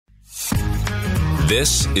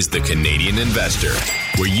This is The Canadian Investor,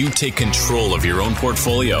 where you take control of your own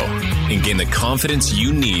portfolio and gain the confidence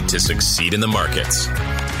you need to succeed in the markets.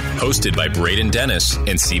 Hosted by Braden Dennis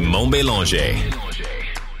and Simon Bélanger.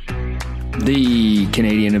 The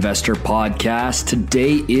Canadian Investor Podcast.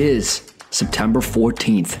 Today is September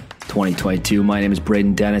 14th, 2022. My name is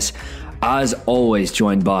Braden Dennis. As always,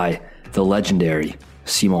 joined by the legendary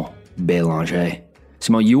Simon Bélanger.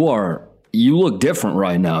 Simon, you look different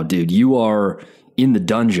right now, dude. You are in the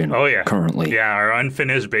dungeon currently. Yeah, our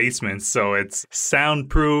unfinished basement. So it's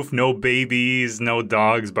soundproof, no babies, no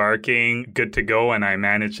dogs barking, good to go. And I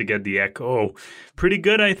managed to get the echo pretty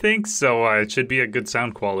good, I think. So it should be a good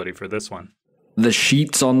sound quality for this one. The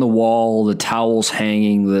sheets on the wall, the towels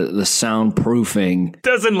hanging, the soundproofing.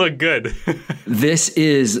 Doesn't look good. This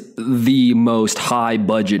is the most high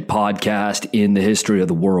budget podcast in the history of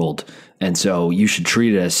the world. And so you should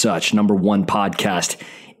treat it as such. Number one podcast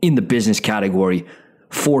in the business category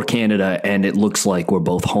for Canada, and it looks like we're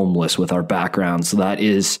both homeless with our backgrounds. So that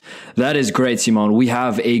is great, Simon. We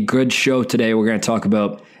have a good show today. We're going to talk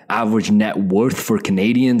about average net worth for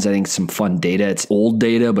Canadians. I think some fun data. It's old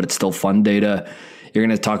data, but it's still fun data. You're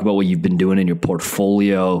going to talk about what you've been doing in your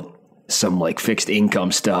portfolio, some like fixed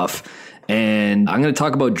income stuff. And I'm going to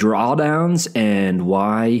talk about drawdowns and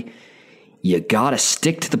why you got to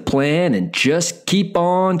stick to the plan and just keep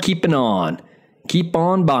on keeping on. Keep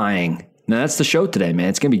on buying. Now, that's the show today, man.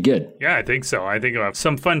 It's going to be good. Yeah, I think so. I think we'll have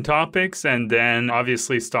some fun topics and then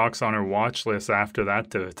obviously stocks on our watch list after that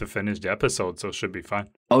to finish the episode. So it should be fun.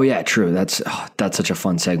 Oh, yeah, true. That's such a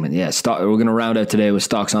fun segment. Yeah, we're going to round out today with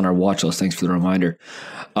stocks on our watch list. Thanks for the reminder.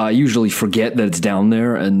 I usually forget that it's down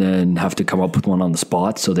there and then have to come up with one on the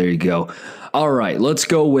spot. So there you go. All right, let's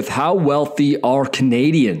go with how wealthy are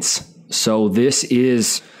Canadians? So this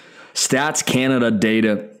is Stats Canada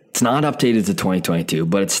data. It's not updated to 2022,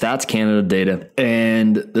 but it's Stats Canada data.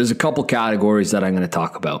 And there's a couple categories that I'm going to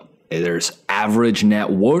talk about. There's average net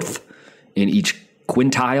worth in each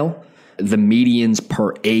quintile, the medians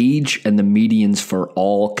per age, and the medians for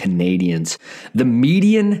all Canadians. The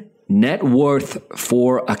median net worth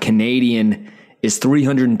for a Canadian is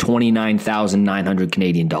 $329,900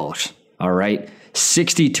 Canadian dollars. All right.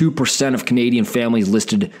 62% of Canadian families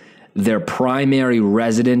listed their primary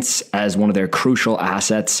residence as one of their crucial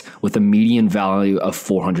assets with a median value of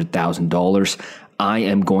 $400,000. I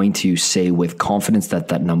am going to say with confidence that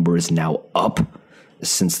that number is now up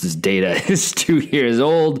since this data is 2 years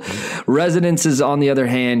old. Residences, on the other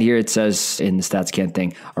hand, here it says in the StatsCan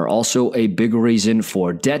thing, are also a big reason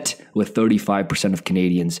for debt, with 35% of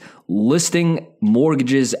Canadians listing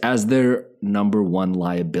mortgages as their number one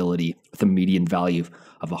liability with a median value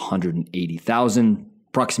of $180,000.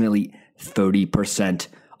 Approximately 30%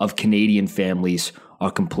 of Canadian families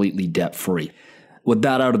are completely debt-free. With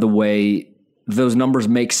that out of the way, those numbers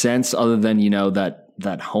make sense other than,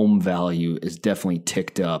 that home value is definitely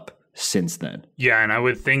ticked up since then. Yeah, and I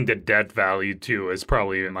would think the debt value, too, is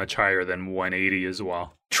probably much higher than 180 as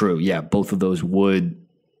well. True, yeah. Both of those would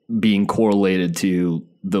being correlated to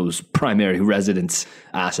those primary residence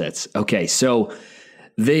assets. Okay, so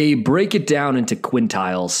they break it down into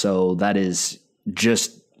quintiles, so that is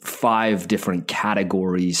just 5 different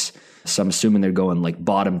categories. So I'm assuming they're going like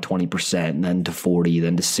bottom 20%, then to 40,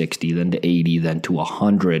 then to 60, then to 80, then to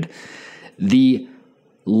 100. The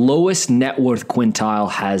lowest net worth quintile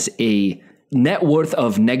has a net worth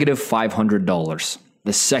of negative $500.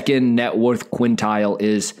 The second net worth quintile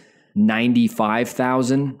is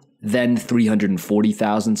 $95,000, then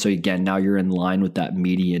 $340,000. So again, now you're in line with that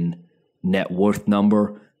median net worth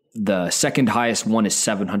number. The second highest one is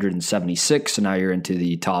 776. So now you're into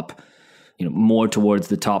the top, more towards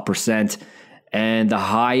the top percent. And the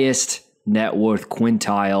highest net worth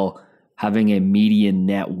quintile having a median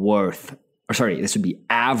net worth, this would be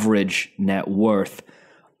average net worth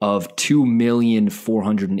of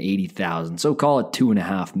 $2,480,000. So call it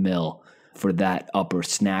 $2.5 million for that upper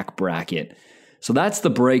snack bracket. So that's the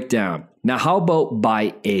breakdown. Now, how about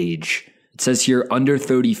by age? It says here under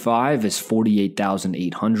 35 is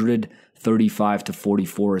 48,800, 35 to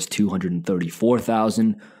 44 is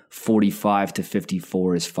 234,000, 45 to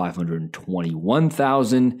 54 is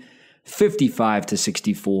 521,000, 55 to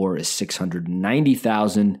 64 is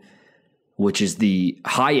 690,000, which is the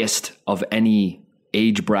highest of any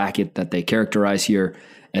age bracket that they characterize here,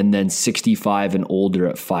 and then 65 and older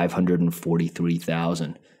at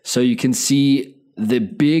 543,000. So you can see the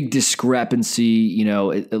big discrepancy.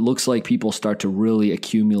 It looks like people start to really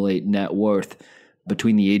accumulate net worth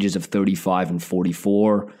between the ages of 35 and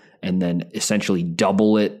 44, and then essentially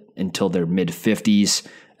double it until their mid-50s,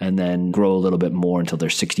 and then grow a little bit more until they're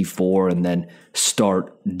 64 and then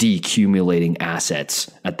start decumulating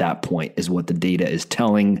assets at that point is what the data is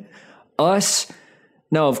telling us.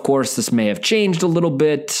 Now, of course, this may have changed a little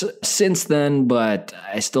bit since then, but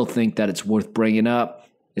I still think that it's worth bringing up.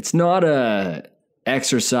 It's not a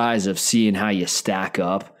exercise of seeing how you stack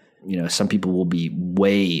up. Some people will be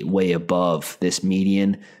way, way above this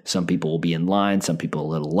median. Some people will be in line, some people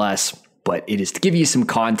a little less. But it is to give you some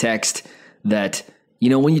context that,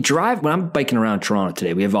 when I'm biking around Toronto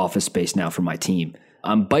today, we have office space now for my team.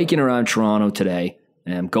 I'm biking around Toronto today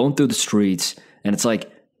and I'm going through the streets and it's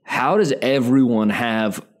like, how does everyone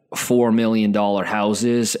have $4 million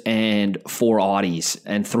houses and 4 Audis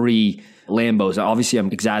and 3 Lambos? Obviously,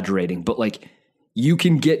 I'm exaggerating, but you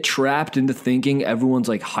can get trapped into thinking everyone's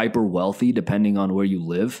hyper wealthy depending on where you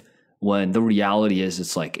live, when the reality is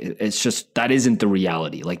it's just that isn't the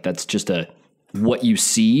reality. That's just what you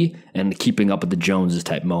see and keeping up with the Joneses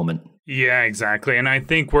type moment. Yeah, exactly. And I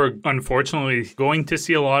think we're unfortunately going to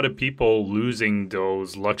see a lot of people losing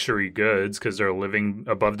those luxury goods because they're living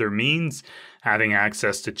above their means, having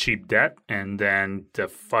access to cheap debt, and then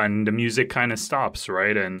the music kind of stops,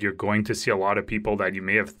 right? And you're going to see a lot of people that you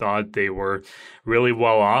may have thought they were really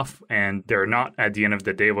well off, and they're not. At the end of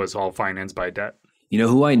the day, was all financed by debt.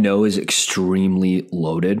 Who I know is extremely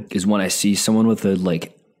loaded is when I see someone with a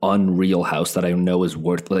unreal house that I know is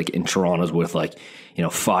worth in Toronto's worth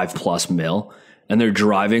 5+ mil, and they're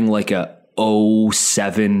driving a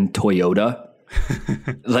 07 Toyota.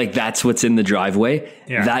 That's what's in the driveway.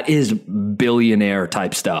 Yeah. That is billionaire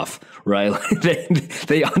type stuff, right?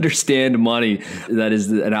 They understand money. That is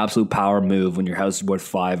an absolute power move when your house is worth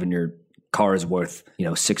 5 and your car is worth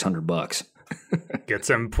 $600. Get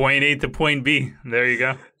some point A to point B. There you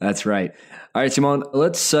go. That's right. All right, Simon,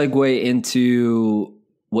 let's segue into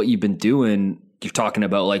what you've been doing. You're talking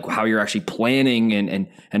about how you're actually planning and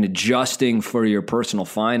adjusting for your personal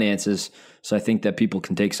finances. So I think that people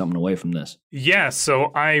can take something away from this. Yeah, so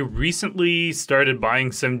I recently started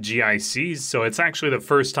buying some GICs. So it's actually the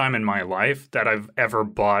first time in my life that I've ever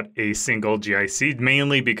bought a single GIC,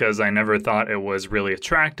 mainly because I never thought it was really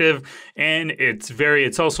attractive. And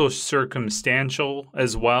it's also circumstantial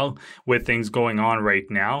as well with things going on right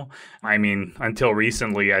now. I mean, until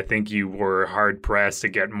recently, I think you were hard pressed to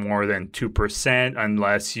get more than 2%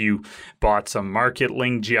 unless you bought some market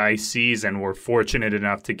linked GICs and were fortunate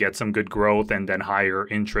enough to get some good growth and then higher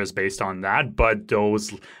interest based on that. But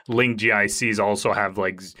those linked GICs also have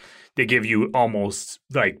they give you almost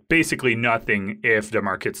basically nothing if the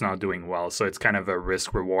market's not doing well. So it's kind of a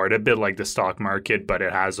risk reward, a bit like the stock market, but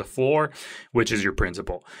it has a floor, which is your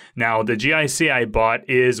principal. Now, the GIC I bought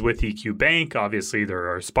is with EQ Bank. Obviously, they're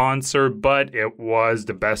our sponsor, but it was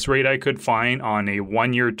the best rate I could find on a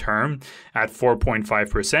 1-year term at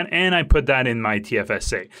 4.5%. And I put that in my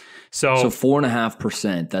TFSA. So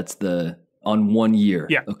 4.5%, that's on 1 year.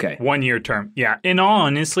 Yeah. Okay. 1 year term. Yeah. And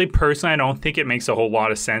honestly, personally, I don't think it makes a whole lot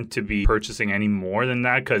of sense to be purchasing any more than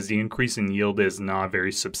that because the increase in yield is not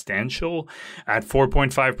very substantial. At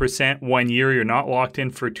 4.5%, 1 year, you're not locked in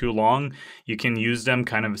for too long. You can use them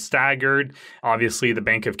kind of staggered. Obviously, the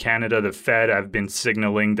Bank of Canada, the Fed have been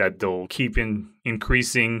signaling that they'll keep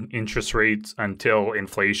increasing interest rates until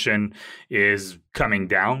inflation is coming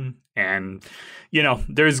down. And,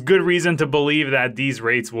 there's good reason to believe that these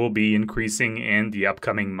rates will be increasing in the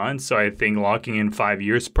upcoming months. So I think locking in 5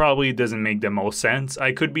 years probably doesn't make the most sense.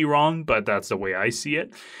 I could be wrong, but that's the way I see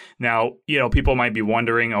it. Now, people might be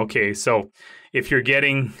wondering, okay, so if you're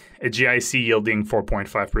getting a GIC yielding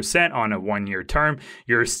 4.5% on a 1 year term,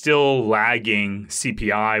 you're still lagging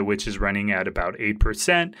CPI, which is running at about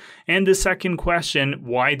 8%. And the second question,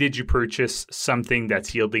 why did you purchase something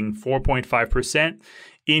that's yielding 4.5%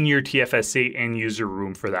 in your TFSA and use your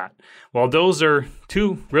room for that? Well, those are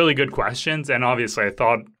two really good questions. And obviously, I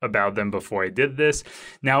thought about them before I did this.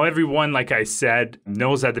 Now, everyone, like I said,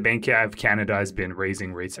 knows that the Bank of Canada has been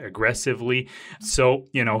raising rates aggressively. So,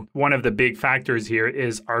 one of the big factors here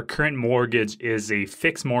is our current mortgage is a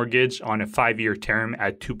fixed mortgage on a 5-year term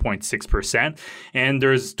at 2.6%. And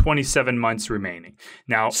there's 27 months remaining.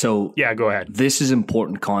 Now, yeah, go ahead. This is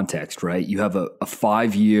important context, right? You have a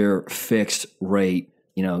 5-year fixed rate.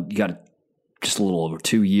 You got just a little over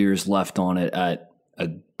 2 years left on it at a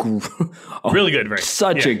really good rate.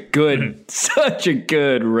 Such a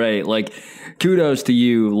good rate. Kudos to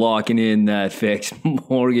you locking in that fixed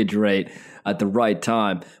mortgage rate at the right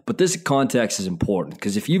time. But this context is important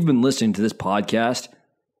because if you've been listening to this podcast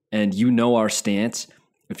and you know our stance,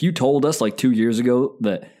 if you told us 2 years ago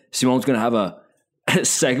that Simon's going to have a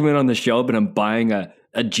segment on the show, but I'm buying a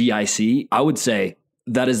GIC, I would say,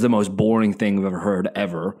 that is the most boring thing I've ever heard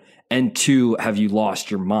ever. And two, have you lost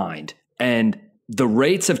your mind? And the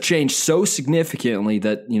rates have changed so significantly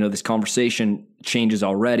that, this conversation changes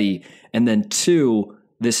already. And then two,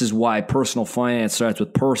 this is why personal finance starts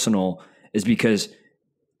with personal, is because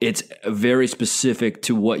it's very specific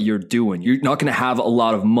to what you're doing. You're not going to have a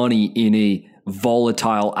lot of money in a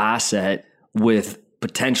volatile asset with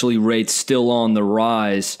potentially rates still on the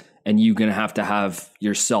rise, and you're going to have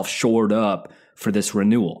yourself shored up for this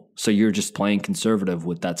renewal. So you're just playing conservative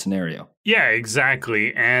with that scenario. Yeah,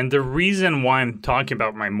 exactly. And the reason why I'm talking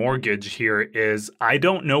about my mortgage here is I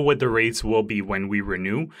don't know what the rates will be when we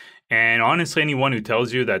renew. And honestly, anyone who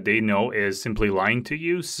tells you that they know is simply lying to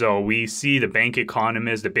you. So we see the bank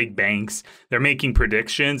economists, the big banks, they're making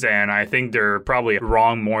predictions, and I think they're probably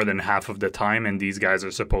wrong more than half of the time, and these guys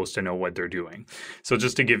are supposed to know what they're doing. So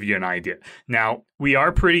just to give you an idea. Now, we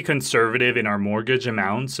are pretty conservative in our mortgage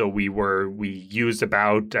amount. So we used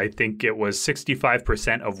about, I think it was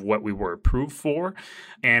 65% of what we were approved for.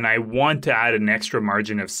 And I want to add an extra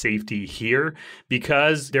margin of safety here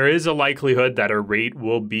because there is a likelihood that our rate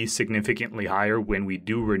will be significantly higher when we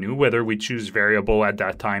do renew, whether we choose variable at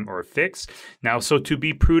that time or fixed. Now, so to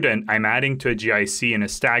be prudent, I'm adding to a GIC in a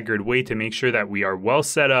staggered way to make sure that we are well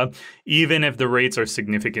set up, even if the rates are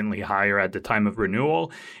significantly higher at the time of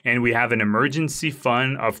renewal. And we have an emergency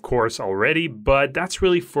fund, of course, already, but that's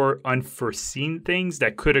really for unforeseen things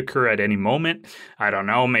that could occur at any moment. I don't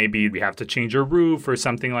know, maybe we have to change a roof or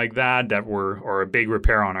something like that, or a big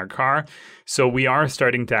repair on our car. So we are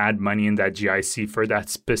starting to add money in that GIC for that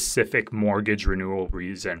specific mortgage renewal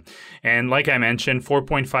reason. And like I mentioned,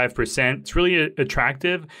 4.5%, it's really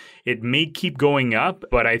attractive. It may keep going up,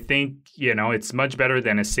 but I think, it's much better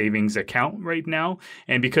than a savings account right now.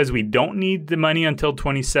 And because we don't need the money until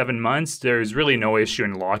 27 months, there's really no issue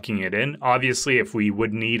in locking it in. Obviously, if we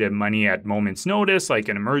would need money at moment's notice, like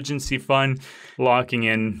an emergency fund, locking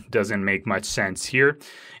in doesn't make much sense here.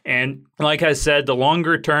 And like I said, the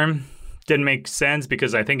longer term didn't make sense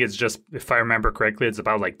because I think it's just, if I remember correctly, it's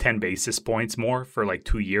about like 10 basis points more for like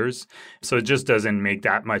 2 years. So it just doesn't make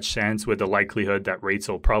that much sense with the likelihood that rates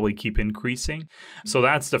will probably keep increasing. So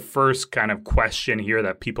that's the first kind of question here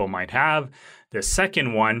that people might have. The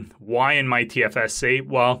second one, why in my TFSA?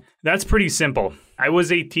 Well, that's pretty simple. I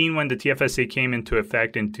was 18 when the TFSA came into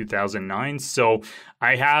effect in 2009. So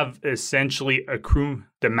I have essentially accrued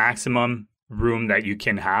the maximum room that you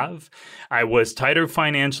can have. I was tighter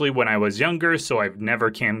financially when I was younger, so I've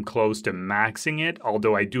never came close to maxing it,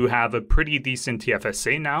 although I do have a pretty decent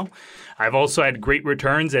TFSA now. I've also had great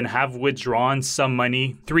returns and have withdrawn some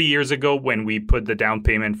money 3 years ago when we put the down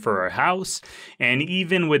payment for our house. And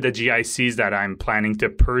even with the GICs that I'm planning to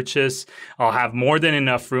purchase, I'll have more than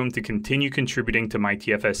enough room to continue contributing to my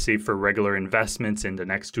TFSA for regular investments in the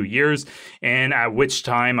next 2 years, and at which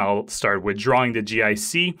time I'll start withdrawing the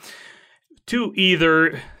GIC to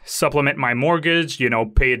either supplement my mortgage,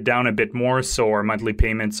 pay it down a bit more so our monthly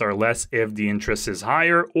payments are less if the interest is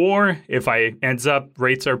higher, or if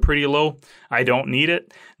rates are pretty low, I don't need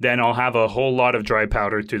it, then I'll have a whole lot of dry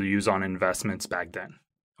powder to use on investments back then,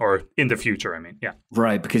 or in the future, yeah.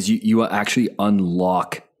 Right, because you actually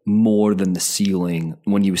unlock more than the ceiling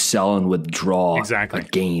when you sell and withdraw a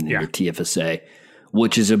gain in your TFSA,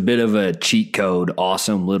 which is a bit of a cheat code,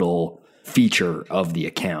 awesome little feature of the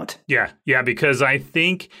account. Yeah, because I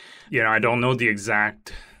think, I don't know the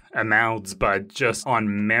exact amounts, but just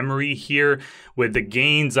on memory here, with the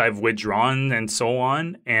gains I've withdrawn and so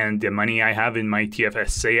on, and the money I have in my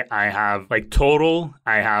TFSA, I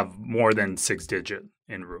have more than 6 digit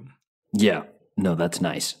in room. Yeah, no, that's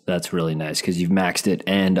nice. That's really nice because you've maxed it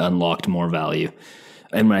and unlocked more value.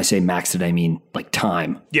 And when I say maxed it, I mean like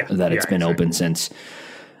time that it's been open since.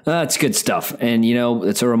 That's good stuff. And,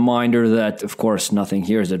 it's a reminder that, of course, nothing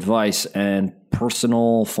here is advice, and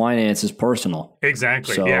personal finance is personal.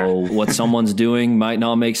 Exactly. So what someone's doing might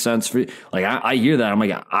not make sense for you. Like, I hear that. I'm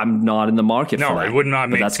like, I'm not in the market for that. No, it would not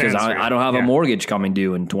make sense. That's because I don't have a mortgage coming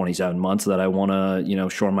due in 27 months that I want to,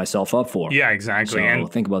 shore myself up for. Yeah, exactly. So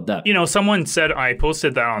and think about that. Someone said, I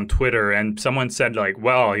posted that on Twitter, and someone said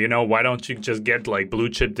well, why don't you just get blue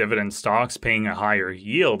chip dividend stocks paying a higher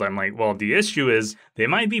yield? I'm like, well, the issue is they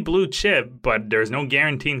might be blue chip, but there's no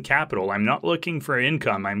guaranteed capital. I'm not looking for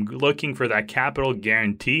income. I'm looking for that capital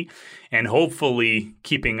guarantee and hopefully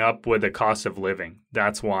keeping up with the cost of living.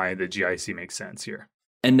 That's why the GIC makes sense here.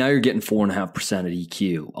 And now you're getting 4.5% at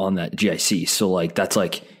EQ on that GIC. So that's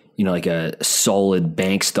like a solid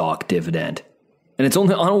bank stock dividend. And it's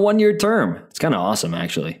only on a 1 year term. It's kind of awesome,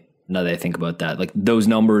 actually, now that I think about that. Like those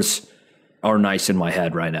numbers, are nice in my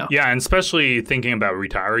head right now. Yeah, and especially thinking about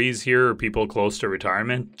retirees here, or people close to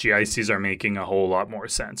retirement, GICs are making a whole lot more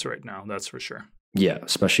sense right now. That's for sure. Yeah,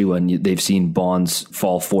 especially when they've seen bonds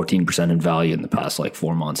fall 14% in value in the past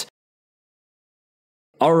 4 months.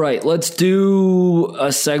 All right, let's do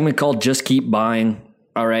a segment called Just Keep Buying.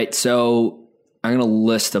 All right, so I'm going to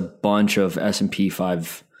list a bunch of S&P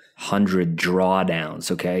 500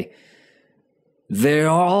 drawdowns, okay? They're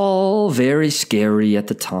all very scary at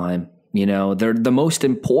the time. They're the most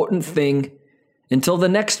important thing until the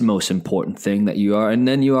next most important thing that you are, and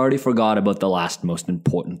then you already forgot about the last most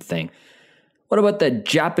important thing. What about the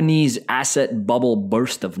Japanese asset bubble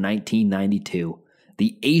burst of 1992?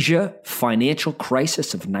 The Asia financial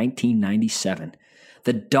crisis of 1997?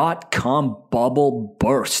 The dot-com bubble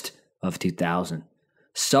burst of 2000?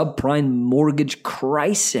 Subprime mortgage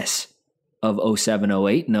crisis of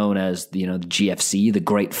 07-08, known as the GFC, the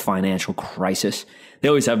Great Financial Crisis. They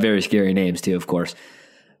always have very scary names too, of course.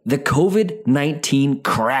 The COVID-19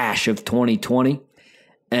 crash of 2020,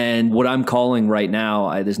 and what I'm calling right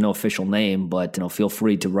now, there's no official name, but feel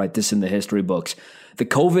free to write this in the history books. The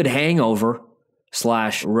COVID hangover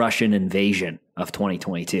 / Russian invasion of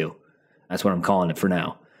 2022. That's what I'm calling it for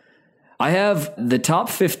now. I have the top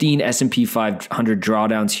 15 S&P 500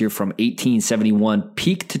 drawdowns here from 1871,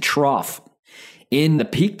 peak to trough. In the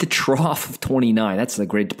peak to trough of 29, that's the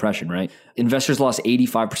Great Depression, right? Investors lost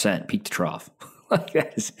 85% peak to trough.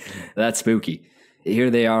 That's spooky. Here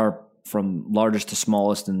they are from largest to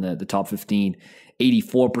smallest in the top 15.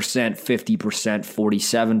 84%, 50%,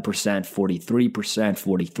 47%, 43%,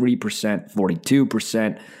 43%,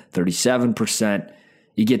 42%, 37%.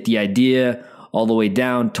 You get the idea. All the way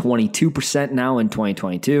down, 22% now in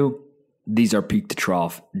 2022. These are peak to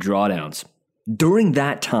trough drawdowns. During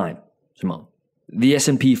that time, Simone, the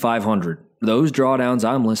S&P 500, those drawdowns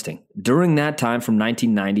I'm listing, during that time from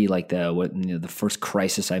 1990, the first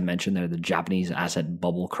crisis I mentioned there, the Japanese asset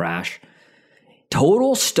bubble crash,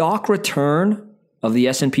 total stock return of the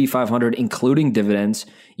S&P 500, including dividends,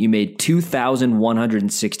 you made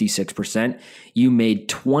 2,166%. You made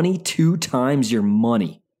 22 times your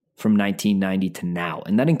money from 1990 to now.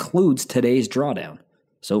 And that includes today's drawdown.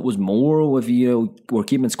 So it was more if you were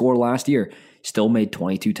keeping score last year, still made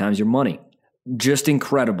 22 times your money. Just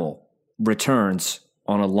incredible returns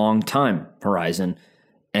on a long time horizon.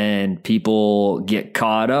 And people get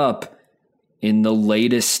caught up in the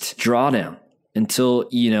latest drawdown until,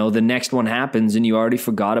 the next one happens and you already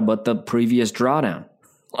forgot about the previous drawdown.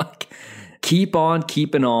 Keep on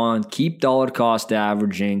keeping on, keep dollar cost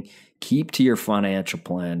averaging, keep to your financial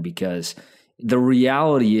plan, because the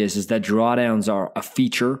reality is that drawdowns are a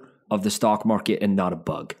feature of the stock market and not a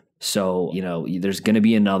bug. So, there's going to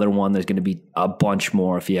be another one. There's going to be a bunch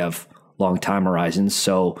more if you have long time horizons.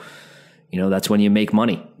 So, that's when you make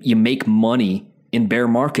money. You make money in bear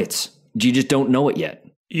markets. You just don't know it yet.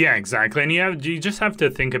 Yeah, exactly. And you just have to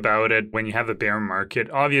think about it when you have a bear market.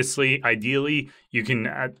 Obviously, ideally, you can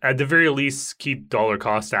at the very least keep dollar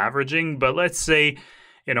cost averaging. But let's say,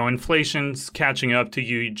 inflation's catching up to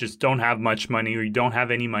you. You just don't have much money, or you don't have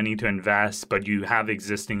any money to invest, but you have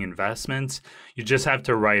existing investments. You just have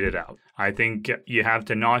to write it out. I think you have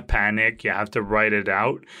to not panic. You have to write it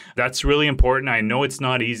out. That's really important. I know it's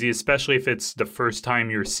not easy, especially if it's the first time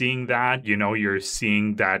you're seeing that. You're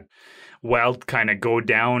seeing that wealth kind of go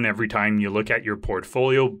down every time you look at your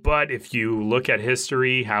portfolio. But if you look at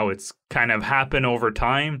history, how it's kind of happened over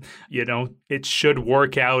time, it should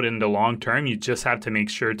work out in the long term. You just have to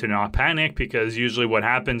make sure to not panic, because usually what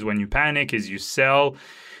happens when you panic is you sell,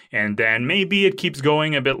 and then maybe it keeps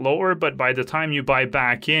going a bit lower, but by the time you buy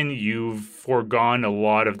back in, you've foregone a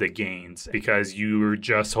lot of the gains because you were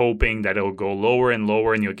just hoping that it'll go lower and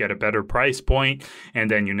lower and you'll get a better price point,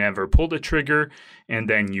 and then you never pull the trigger, and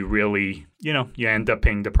then you really, you end up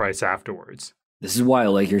paying the price afterwards. This is why I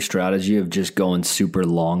like your strategy of just going super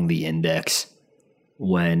long the index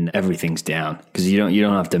when everything's down, because you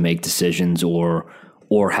don't have to make decisions or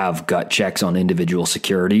have gut checks on individual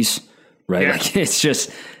securities, right? Yeah.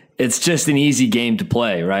 It's just an easy game to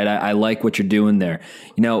play, right? I like what you're doing there.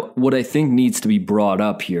 What I think needs to be brought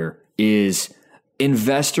up here is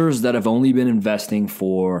investors that have only been investing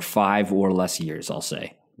for 5 or less years, I'll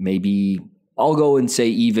say. Maybe I'll go and say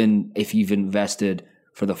even if you've invested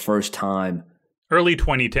for the first time. Early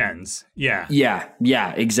 2010s, yeah.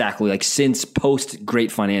 Yeah, exactly. Since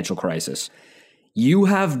post-Great Financial Crisis. You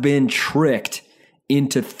have been tricked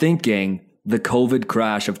into thinking the COVID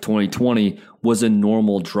crash of 2020 was a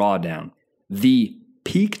normal drawdown. The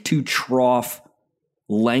peak to trough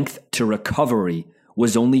length to recovery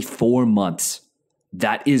was only 4 months.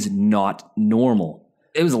 That is not normal.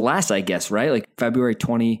 It was less, I guess, right? February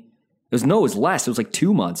 20, It was less. It was like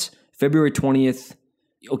 2 months. February 20th.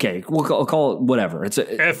 Okay, I'll call it whatever. It's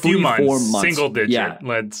a few months. 4 months. Single digit. Yeah.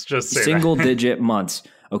 Let's just say single digit months.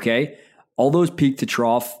 Okay. All those peak to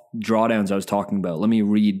trough drawdowns I was talking about. Let me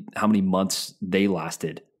read how many months they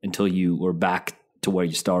lasted until you were back to where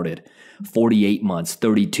you started. 48 months,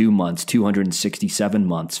 32 months, 267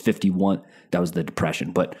 months, 51. That was the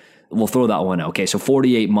depression, but we'll throw that one out. Okay, so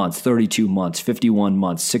 48 months, 32 months, 51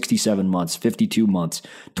 months, 67 months, 52 months,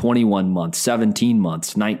 21 months, 17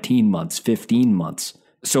 months, 19 months, 15 months.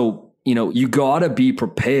 So, you got to be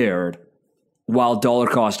prepared while dollar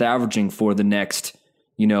cost averaging for the next,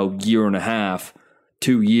 year and a half,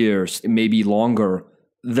 2 years, maybe longer,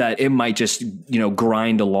 that it might just,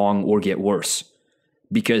 grind along or get worse,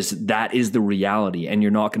 because that is the reality and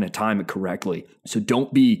you're not going to time it correctly. So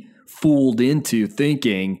don't be fooled into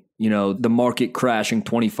thinking, the market crashing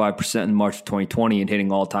 25% in March of 2020 and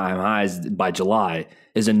hitting all-time highs by July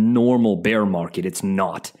is a normal bear market. It's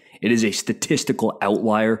not. It is a statistical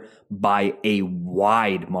outlier by a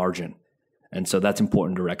wide margin. And so that's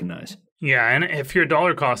important to recognize. Yeah, and if you're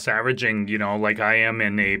dollar cost averaging, like I am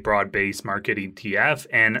in a broad-based market ETF,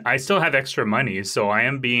 and I still have extra money, so I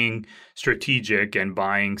am being strategic and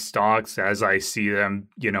buying stocks as I see them,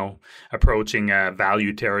 approaching a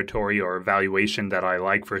value territory or valuation that I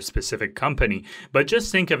like for a specific company. But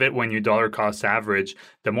just think of it when you dollar cost average,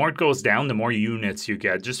 the more it goes down, the more units you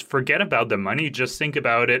get. Just forget about the money. Just think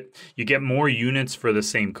about it. You get more units for the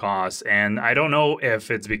same cost. And I don't know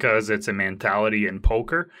if it's because it's a mentality in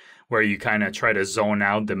poker, where you kind of try to zone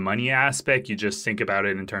out the money aspect. You just think about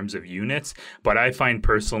it in terms of units. But I find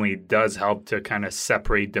personally it does help to kind of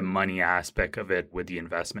separate the money aspect of it with the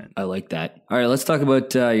investment. I like that. All right, let's talk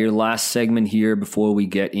about your last segment here before we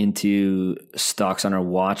get into stocks on our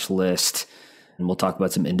watch list. And we'll talk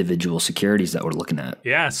about some individual securities that we're looking at.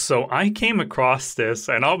 Yeah, so I came across this,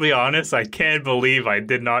 and I'll be honest, I can't believe I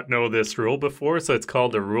did not know this rule before. So it's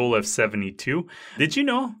called the Rule of 72. Did you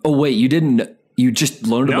know? Oh, wait, you didn't... You just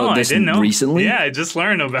learned about this recently? Yeah, I just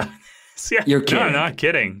learned about this. Yeah. You're kidding. No, I'm not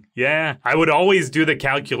kidding. Yeah. I would always do the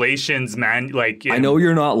calculations, man. I know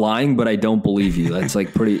you're not lying, but I don't believe you. That's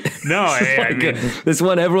pretty... No, I mean... This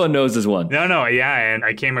one, everyone knows this one. No, yeah. And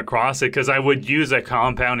I came across it because I would use a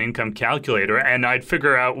compound income calculator and I'd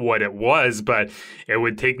figure out what it was, but it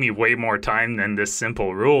would take me way more time than this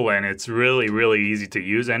simple rule. And it's really, really easy to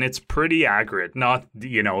use. And it's pretty accurate. Not,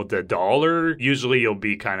 the dollar. Usually you'll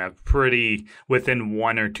be kind of pretty within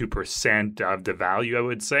 1 or 2% of the value, I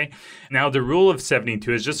would say. Now, the Rule of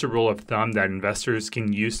 72 is just a rule of thumb that investors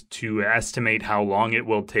can use to estimate how long it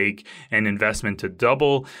will take an investment to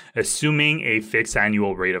double, assuming a fixed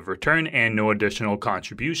annual rate of return and no additional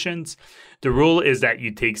contributions. The rule is that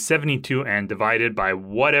you take 72 and divide it by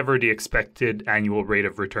whatever the expected annual rate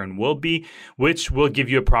of return will be, which will give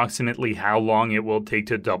you approximately how long it will take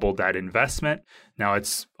to double that investment. Now,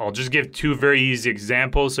 I'll just give 2 very easy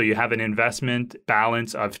examples. So you have an investment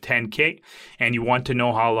balance of 10K and you want to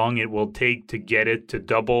know how long it will take to get it to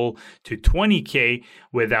double to 20K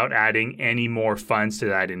without adding any more funds to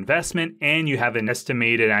that investment. And you have an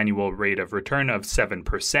estimated annual rate of return of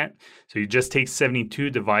 7%. So you just take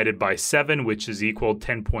 72 divided by 7, which is equal to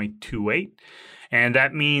 10.28. And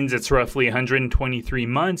that means it's roughly 123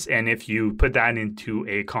 months. And if you put that into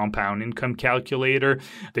a compound income calculator,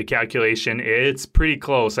 the calculation, it's pretty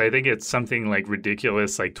close. I think it's something like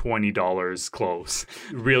ridiculous, like $20 close.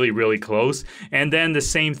 Really, really close. And then the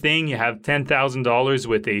same thing, you have $10,000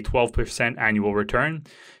 with a 12% annual return.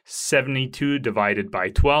 72 divided by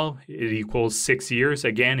 12, it equals 6 years.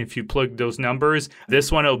 Again, if you plug those numbers,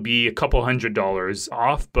 this one will be a couple $100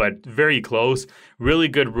 off, but very close. Really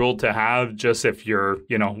good rule to have just if you're,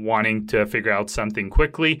 wanting to figure out something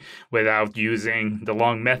quickly without using the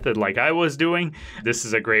long method like I was doing. This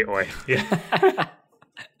is a great way. Yeah.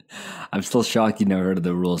 I'm still shocked you never heard of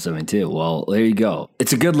the Rule of 72. Well, there you go.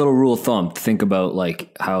 It's a good little rule of thumb to think about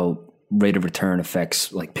how rate of return affects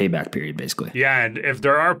payback period, basically. Yeah, and if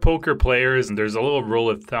there are poker players, and there's a little rule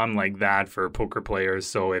of thumb like that for poker players.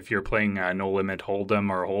 So if you're playing No Limit Hold'em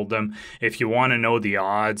or Hold'em, if you want to know the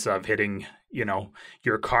odds of hitting,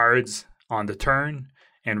 your cards on the turn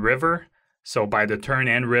and river. So by the turn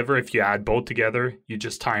and river, if you add both together, you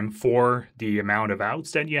just time 4 the amount of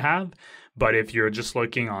outs that you have. But if you're just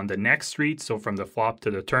looking on the next street, so from the flop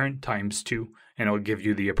to the turn, times 2. And it'll give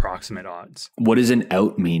you the approximate odds. What does an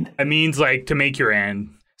out mean? It means to make your end.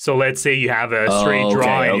 So let's say you have a straight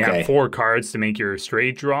draw and you have 4 cards to make your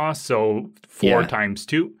straight draw. So 4 times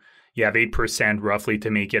 2, you have 8% roughly to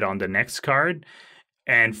make it on the next card.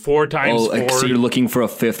 And 4 times 4. So you're looking for a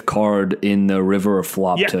 5th card in the river or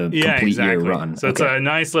flop to complete your run. So it's a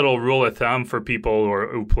nice little rule of thumb for people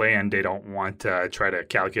who play and they don't want to try to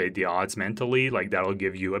calculate the odds mentally. Like that'll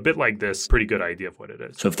give you a bit like this pretty good idea of what it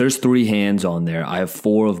is. So if there's 3 hands on there, I have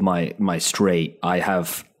 4 of my straight. I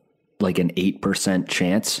have like an 8%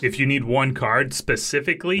 chance. If you need 1 card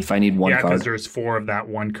specifically. If I need 1 card. Yeah, because there's 4 of that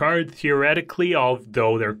 1 card. Theoretically,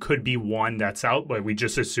 although there could be 1 that's out, but we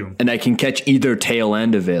just assume. And I can catch either tail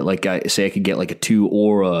end of it. Like I could get like a 2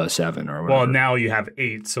 or a 7 or whatever. Well, now you have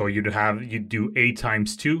 8. So you do 8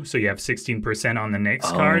 times 2. So you have 16% on the next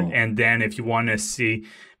card. And then if you want to see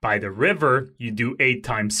by the river, you do 8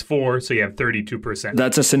 times 4, so you have 32%.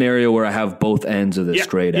 That's a scenario where I have both ends of the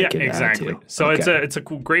straight. Yeah, exactly. So it's a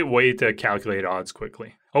great way to calculate odds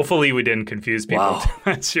quickly. Hopefully, we didn't confuse people too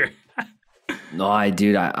much here. No, I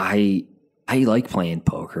like playing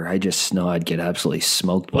poker. I just know I'd get absolutely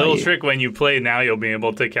smoked by Little trick when you play now, you'll be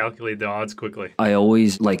able to calculate the odds quickly. I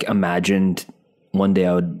always imagined one day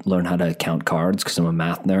I would learn how to count cards because I'm a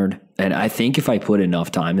math nerd, and I think if I put enough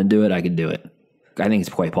time into it, I could do it. I think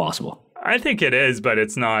it's quite possible. I think it is, but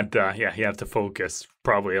it's not. You have to focus.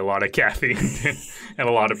 Probably a lot of caffeine and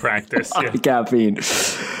a lot of practice. Caffeine.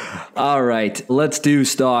 All right, let's do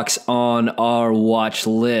stocks on our watch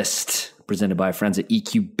list, presented by our friends at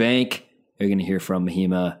EQ Bank. You're going to hear from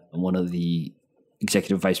Mahima, one of the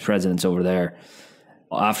executive vice presidents over there,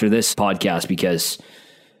 after this podcast, because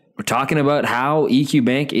we're talking about how EQ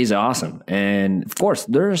Bank is awesome. And of course,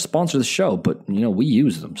 they're a sponsor of the show, but we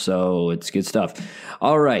use them. So it's good stuff.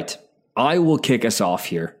 All right. I will kick us off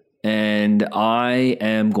here. And I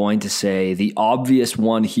am going to say the obvious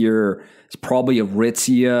one here is probably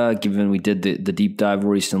Aritzia, given we did the deep dive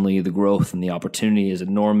recently. The growth and the opportunity is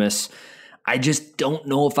enormous. I just don't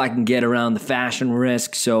know if I can get around the fashion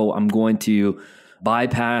risk. So I'm going to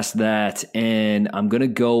bypass that, and I'm going to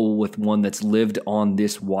go with one that's lived on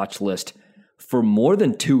this watch list for more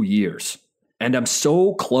than 2 years. And I'm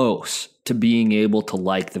so close to being able to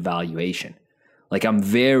like the valuation. Like, I'm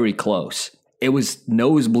very close. It was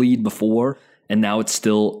nosebleed before, and now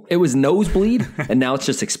it was nosebleed, and now it's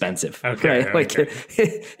just expensive. Okay.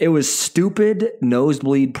 It was stupid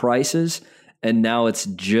nosebleed prices, and now it's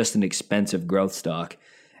just an expensive growth stock.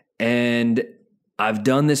 And I've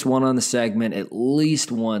done this one on the segment at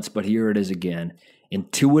least once, but here it is again.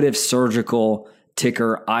 Intuitive Surgical,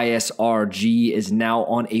 ticker ISRG, is now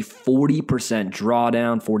on a 40%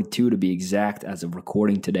 drawdown, 42 to be exact as of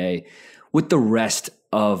recording today, with the rest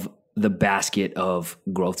of the basket of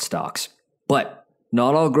growth stocks. But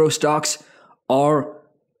not all growth stocks are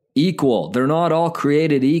equal. They're not all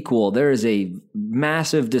created equal. There is a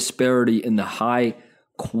massive disparity in the high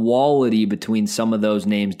quality between some of those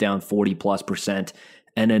names down 40+%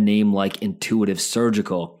 and a name like Intuitive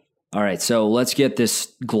Surgical. All right, so let's get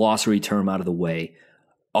this glossary term out of the way.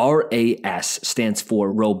 RAS stands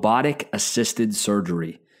for Robotic Assisted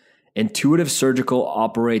Surgery. Intuitive Surgical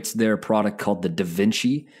operates their product called the Da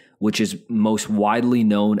Vinci, which is most widely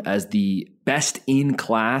known as the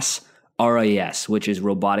best-in-class RAS, which is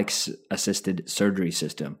Robotics Assisted Surgery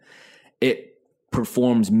System. It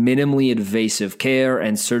performs minimally invasive care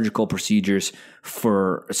and surgical procedures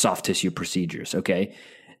for soft tissue procedures, okay?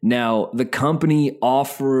 Now, the company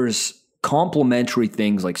offers complementary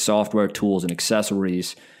things like software, tools, and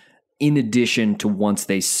accessories in addition to once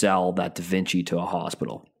they sell that Da Vinci to a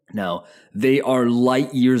hospital. Now, they are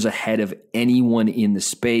light years ahead of anyone in the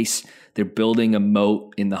space. They're building a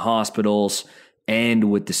moat in the hospitals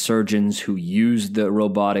and with the surgeons who use the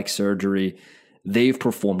robotic surgery. They've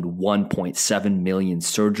performed 1.7 million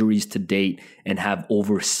surgeries to date and have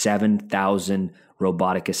over 7,000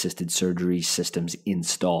 robotic-assisted surgery systems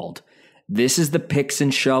installed. This is the picks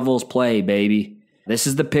and shovels play, baby. This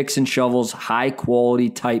is the picks and shovels, high-quality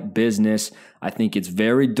type business. I think it's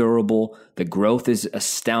very durable. The growth is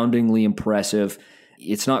astoundingly impressive.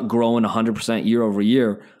 It's not growing 100% year over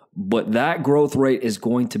year, but that growth rate is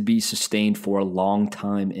going to be sustained for a long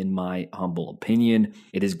time, in my humble opinion.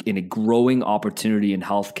 It is in a growing opportunity in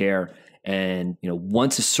healthcare. And,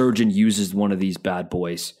 once a surgeon uses one of these bad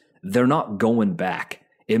boys, they're not going back.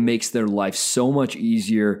 It makes their life so much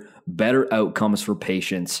easier, better outcomes for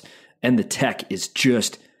patients. And the tech is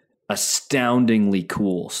just astoundingly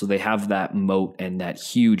cool. So they have that moat and that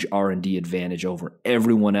huge R&D advantage over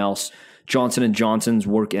everyone else. Johnson & Johnson's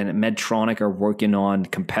work and Medtronic are working on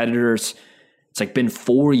competitors. It's been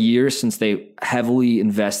 4 years since they heavily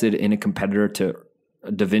invested in a competitor to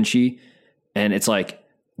Da Vinci. And it's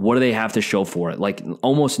what do they have to show for it?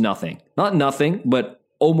 Almost nothing. Not nothing, but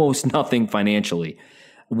almost nothing financially.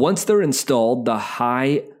 Once they're installed, the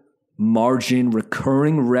high margin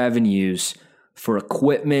recurring revenues for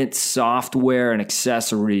equipment, software, and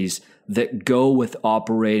accessories that go with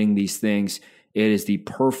operating these things. It is the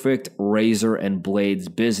perfect razor and blades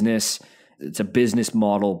business. It's a business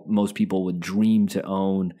model most people would dream to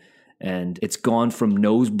own. And it's gone from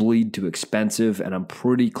nosebleed to expensive. And I'm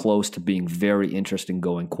pretty close to being very interested in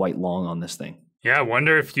going quite long on this thing. Yeah, I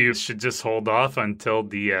wonder if you should just hold off until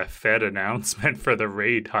the Fed announcement for the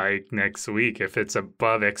rate hike next week. If it's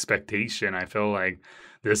above expectation, I feel like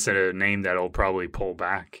this is a name that'll probably pull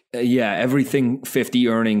back. Yeah, everything 50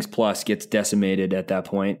 earnings plus gets decimated at that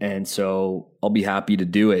point, and so I'll be happy to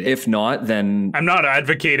do it. If not, then I'm not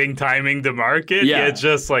advocating timing the market. Yeah, it's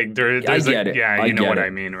just like there's I get it. Yeah, I you know what it.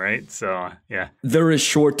 I mean, right? So yeah, there is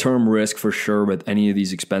short-term risk for sure with any of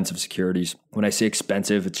these expensive securities. When I say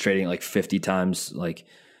expensive, it's trading at like 50 times like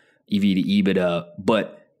EV to EBITDA,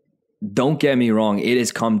 but don't get me wrong, it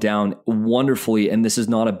has come down wonderfully, and this is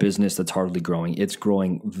not a business that's hardly growing. It's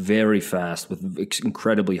growing very fast with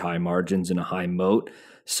incredibly high margins and a high moat.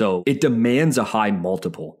 So it demands a high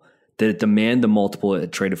multiple. Did it demand the multiple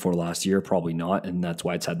it traded for last year? Probably not, and that's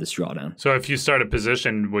why it's had this drawdown. So if you start a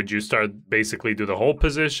position, would you basically do the whole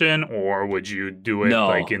position, or would you do it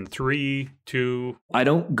like in 3, 2? I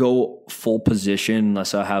don't go full position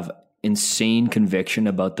unless I have insane conviction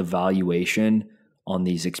about the valuation on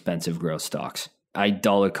these expensive growth stocks. I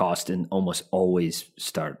dollar cost and almost always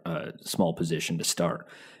start a small position to start.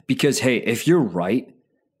 Because, hey, if you're right,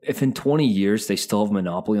 if in 20 years they still have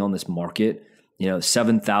monopoly on this market,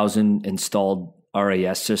 7,000 installed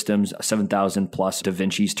RAS systems, 7,000 plus Da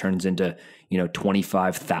Vinci's turns into,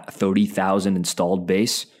 25, 30,000 installed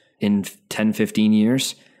base in 10, 15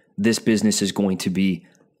 years, this business is going to be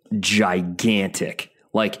gigantic,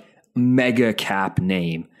 like mega cap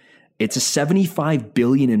name. It's a $75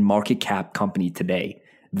 billion in market cap company today.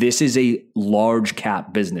 This is a large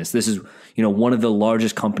cap business. This is, one of the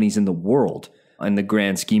largest companies in the world in the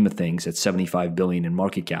grand scheme of things. At $75 billion in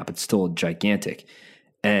market cap, it's still gigantic.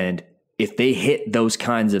 And if they hit those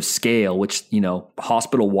kinds of scale, which,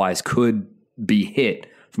 hospital-wise could be hit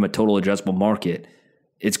from a total addressable market,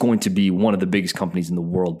 it's going to be one of the biggest companies in the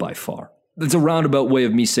world by far. That's a roundabout way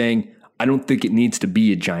of me saying I don't think it needs to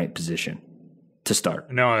be a giant position to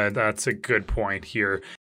start. No, that's a good point here.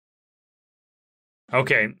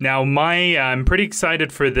 Okay, now I'm pretty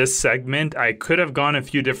excited for this segment. I could have gone a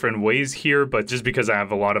few different ways here, but just because I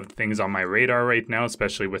have a lot of things on my radar right now,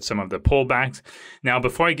 especially with some of the pullbacks. Now,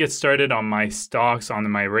 before I get started on my stocks on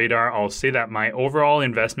my radar, I'll say that my overall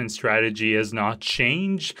investment strategy has not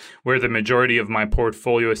changed, where the majority of my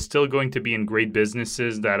portfolio is still going to be in great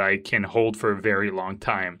businesses that I can hold for a very long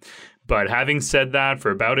time. But having said that,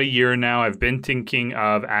 for about a year now, I've been thinking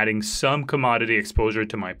of adding some commodity exposure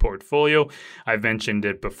to my portfolio. I've mentioned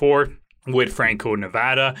it before with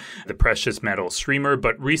Franco-Nevada, the precious metal streamer.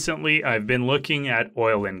 But recently, I've been looking at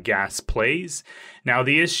oil and gas plays. Now,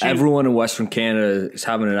 the issue... Everyone in Western Canada is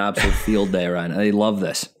having an absolute field day right now. They love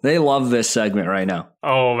this. They love this segment right now.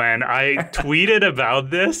 Oh, man. I tweeted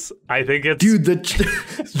about this. I think it's... Dude,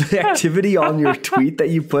 the activity on your tweet that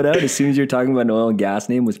you put out as soon as you're talking about an oil and gas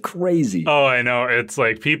name was crazy. Oh, I know. It's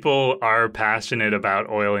like people are passionate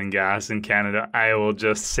about oil and gas in Canada. I will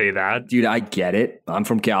just say that. Dude, I get it. I'm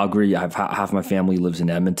from Calgary. Half my family lives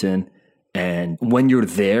in Edmonton. And when you're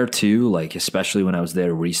there too, like especially when I was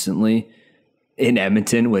there recently in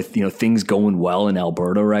Edmonton with, things going well in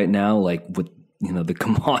Alberta right now, like with, the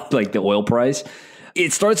commodity, like the oil price,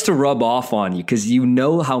 it starts to rub off on you because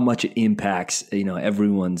how much it impacts,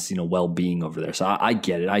 everyone's, well-being over there. So I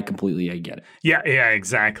get it. I get it. Yeah,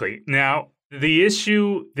 exactly. Now, the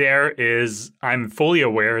issue there is I'm fully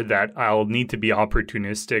aware that I'll need to be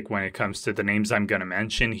opportunistic when it comes to the names I'm going to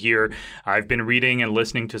mention here. I've been reading and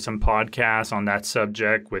listening to some podcasts on that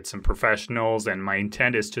subject with some professionals, and my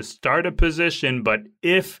intent is to start a position, but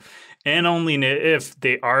if and only if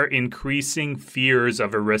they are increasing fears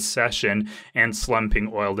of a recession and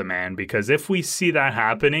slumping oil demand. Because if we see that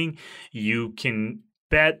happening, you can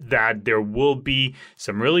bet that there will be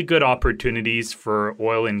some really good opportunities for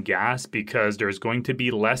oil and gas because there's going to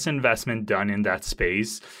be less investment done in that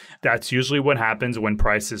space. That's usually what happens when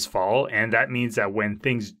prices fall. And that means that when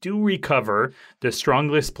things do recover, the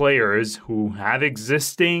strongest players who have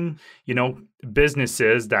existing,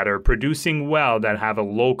 businesses that are producing well, that have a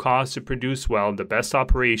low cost to produce well, the best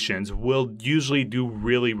operations will usually do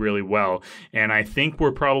really, really well. And I think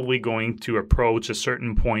we're probably going to approach a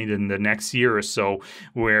certain point in the next year or so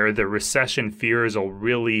where the recession fears will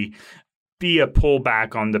really be a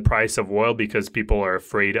pullback on the price of oil because people are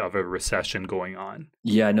afraid of a recession going on.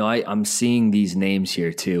 Yeah, no, I'm seeing these names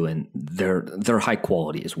here too, and they're high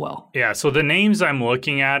quality as well. Yeah, so the names I'm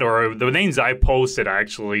looking at, or the names I posted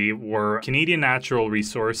actually, were Canadian Natural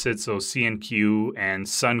Resources, so CNQ and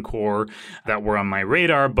Suncor, that were on my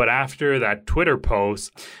radar. But after that Twitter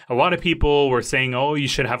post, a lot of people were saying, oh, you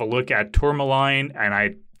should have a look at Tourmaline,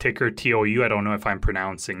 and ticker TOU, I don't know if I'm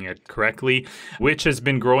pronouncing it correctly, which has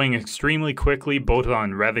been growing extremely quickly, both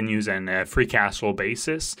on revenues and a free cash flow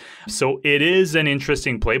basis. So it is an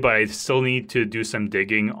interesting play, but I still need to do some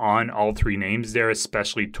digging on all three names there,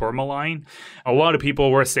 especially Tourmaline. A lot of people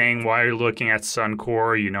were saying, why are you looking at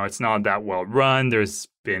Suncor? It's not that well run. There's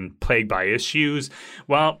been plagued by issues.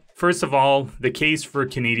 Well, first of all, the case for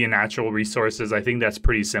Canadian Natural Resources, I think that's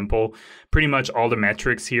pretty simple. Pretty much all the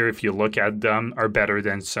metrics here, if you look at them, are better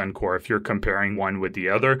than Suncor if you're comparing one with the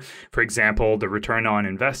other. For example, the return on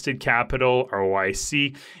invested capital,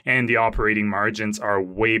 ROIC, and the operating margins are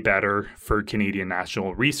way better for Canadian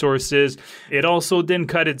Natural Resources. It also didn't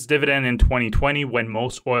cut its dividend in 2020 when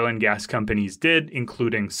most oil and gas companies did,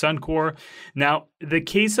 including Suncor. Now, the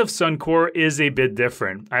case of Suncor is a bit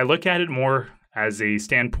different. I look at it more as a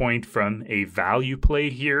standpoint from a value play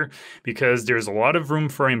here because there's a lot of room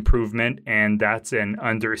for improvement, and that's an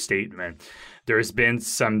understatement. There's been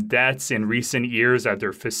some deaths in recent years at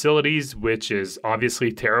their facilities, which is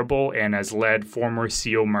obviously terrible and has led former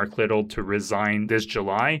CEO Mark Little to resign this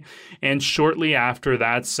July. And shortly after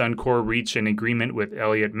that, Suncor reached an agreement with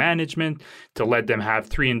Elliott Management to let them have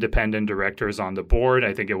 3 independent directors on the board.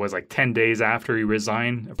 I think it was like 10 days after he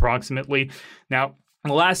resigned, approximately. Now,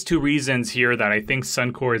 the last 2 reasons here that I think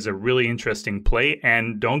Suncor is a really interesting play,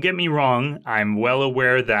 and don't get me wrong, I'm well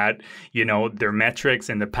aware that, their metrics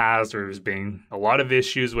in the past, there's been a lot of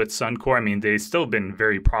issues with Suncor. I mean, they've still been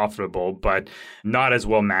very profitable, but not as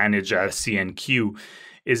well managed as CNQ.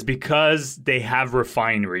 Is because they have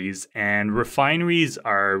refineries, and refineries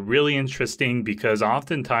are really interesting because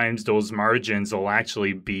oftentimes those margins will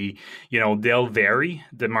actually be, they'll vary,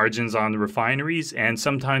 the margins on the refineries, and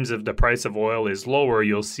sometimes if the price of oil is lower,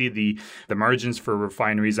 you'll see the margins for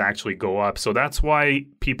refineries actually go up. So that's why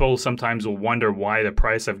people sometimes will wonder why the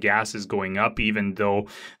price of gas is going up even though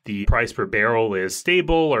the price per barrel is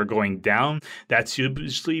stable or going down. That's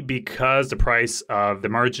usually because the price of the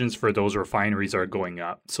margins for those refineries are going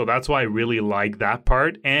up. So that's why I really like that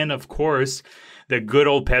part. And of course, the good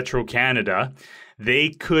old Petro-Canada, they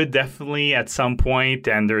could definitely at some point,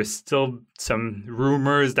 and there's still some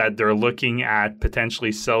rumors that they're looking at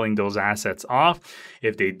potentially selling those assets off.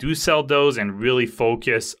 If they do sell those and really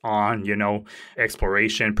focus on,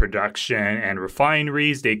 exploration, production, and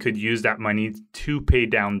refineries, they could use that money to pay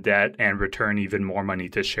down debt and return even more money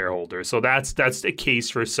to shareholders. So that's the case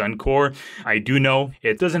for Suncor. I do know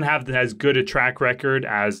it doesn't have as good a track record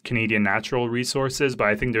as Canadian Natural Resources, but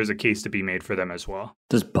I think there's a case to be made for them as well.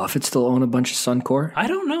 Does Buffett still own a bunch of Suncor? I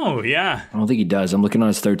don't know. Yeah. I don't think he does. I'm looking on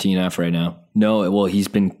his 13F right now. No, well, he's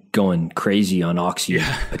been going crazy on Oxy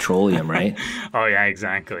Petroleum, right? Oh, yeah,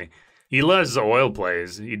 exactly. He loves the oil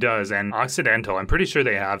plays. He does. And Occidental, I'm pretty sure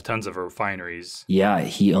they have tons of refineries. Yeah,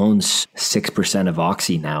 he owns 6% of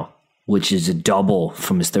Oxy now, which is a double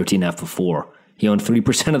from his 13F before. He owned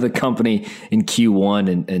 3% of the company in Q1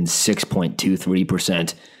 and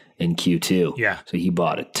 6.23% in Q2. Yeah. So he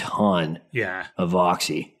bought a ton of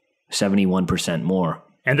Oxy, 71% more.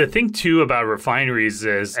 And the thing, too, about refineries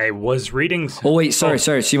is I was reading... Oh, wait, sorry,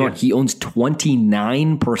 Simon. Yeah. He owns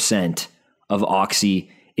 29% of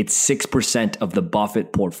Oxy. It's 6% of the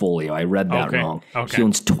Buffett portfolio. I read that wrong. Okay. He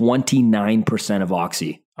owns 29% of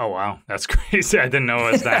Oxy. Oh, wow. That's crazy. I didn't know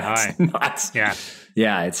it was that high. Nuts. Yeah.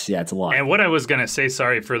 Yeah, it's a lot. And what I was going to say,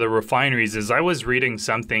 sorry, for the refineries is I was reading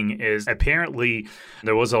something is apparently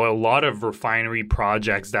there was a lot of refinery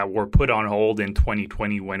projects that were put on hold in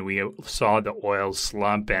 2020 when we saw the oil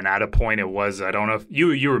slump. And at a point it was, I don't know if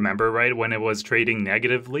you remember, right, when it was trading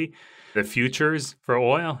negatively, the futures for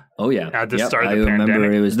oil. Oh, yeah. At the start of the pandemic. I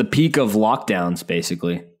remember it was the peak of lockdowns,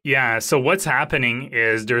 basically. Yeah, so what's happening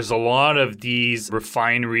is there's a lot of these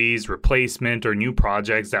refineries, replacement or new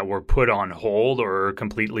projects that were put on hold or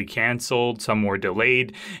completely canceled. Some were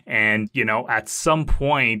delayed. And, at some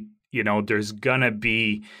point, there's going to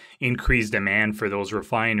be increased demand for those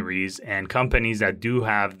refineries, and companies that do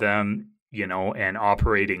have them, and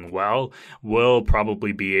operating well will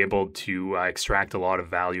probably be able to extract a lot of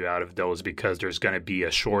value out of those because there's going to be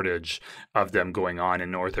a shortage of them going on in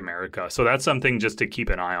North America. So that's something just to keep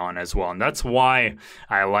an eye on as well. And that's why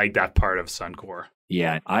I like that part of Suncor.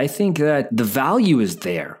 Yeah, I think that the value is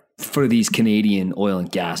there for these Canadian oil and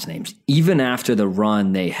gas names. Even after the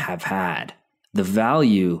run they have had, the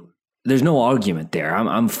value there's no argument there.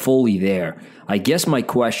 I'm fully there. I guess my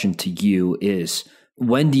question to you is,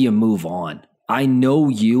 when do you move on? I know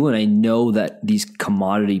you, and I know that these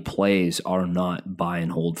commodity plays are not buy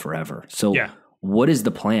and hold forever. So what is the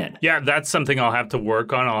plan? Yeah, that's something I'll have to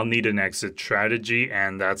work on. I'll need an exit strategy,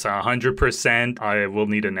 and that's 100%. I will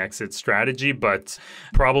need an exit strategy, but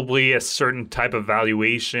probably a certain type of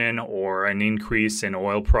valuation or an increase in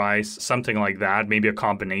oil price, something like that, maybe a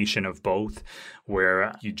combination of both,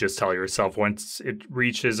 where you just tell yourself once it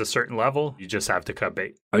reaches a certain level, you just have to cut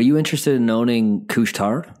bait. Are you interested in owning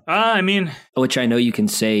Couche-Tard? I mean... Which I know you can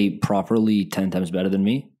say properly 10 times better than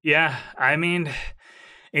me. Yeah, I mean...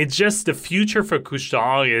 It's just the future for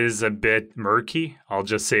Couche-Tard is a bit murky. I'll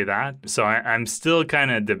just say that. So I'm still kind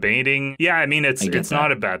of debating. Yeah, I mean, it's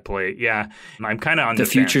not a bad play. Yeah, I'm kind of on the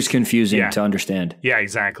future's fence. Confusing to understand. Yeah,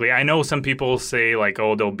 exactly. I know some people say like,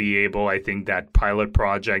 oh, they'll be able, I think that pilot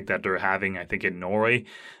project that they're having, I think in Norway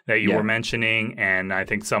that you were mentioning. And I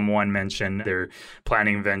think someone mentioned they're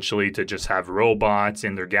planning eventually to just have robots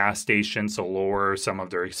in their gas stations, so lower some of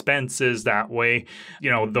their expenses that way. You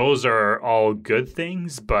know, those are all good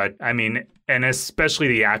things. But I mean, and especially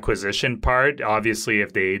the acquisition part, obviously,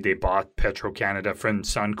 if they bought Petro-Canada from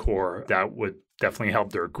Suncor, that would definitely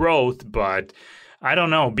help their growth. But I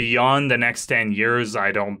don't know. Beyond the next 10 years,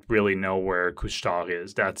 I don't really know where Couche-Tard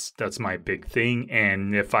is. That's my big thing.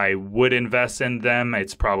 And if I would invest in them,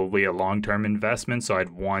 it's probably a long-term investment. So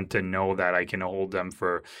I'd want to know that I can hold them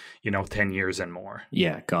for, 10 years and more.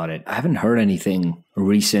 Yeah, got it. I haven't heard anything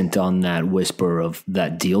recent on that whisper of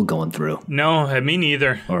that deal going through. No, me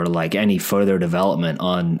neither. Or like any further development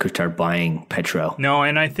on Couche-Tard buying Petro. No,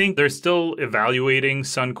 and I think they're still evaluating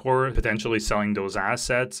Suncor potentially selling those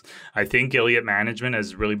assets. I think Elliott Management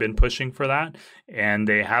has really been pushing for that. And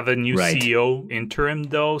they have a new CEO interim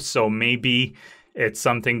though, so maybe it's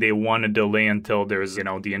something they want to delay until there's,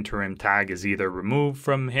 the interim tag is either removed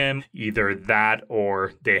from him, either that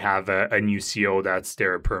or they have a new CEO that's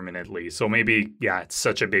there permanently. So maybe, it's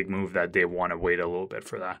such a big move that they want to wait a little bit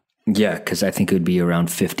for that. Yeah, because I think it would be around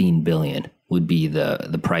 $15 billion would be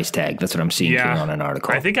the price tag. That's what I'm seeing here on an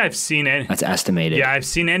article. I think I've seen it. That's estimated. Yeah, I've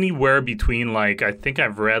seen anywhere between I think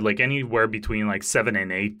I've read anywhere between 7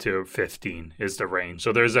 and 8 to 15 is the range.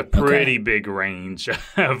 So there's a pretty big range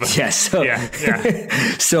of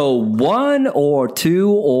So 1 or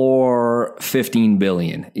 2 or 15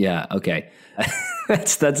 billion. Yeah, okay.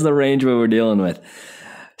 that's the range what we're dealing with.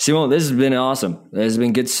 Simon, this has been awesome. This has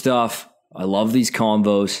been good stuff. I love these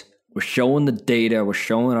convos. We're showing the data. We're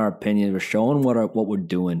showing our opinions. We're showing what we're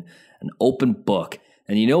doing. An open book.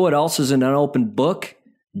 And you know what else is an open book?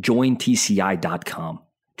 JoinTCI.com.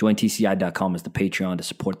 JoinTCI.com is the Patreon to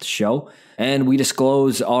support the show. And we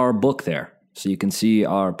disclose our book there. So you can see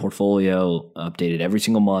our portfolio updated every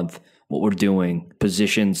single month, what we're doing,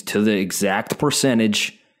 positions to the exact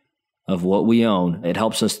percentage of what we own. It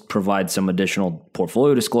helps us provide some additional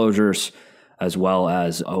portfolio disclosures, as well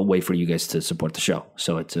as a way for you guys to support the show.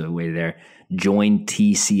 So it's a way there.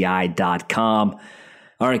 JoinTCI.com.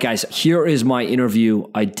 All right, guys, here is my interview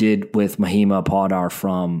I did with Mahima Poddar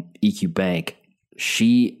from EQ Bank.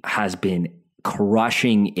 She has been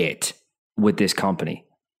crushing it with this company.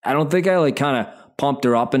 I don't think I kind of pumped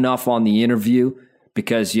her up enough on the interview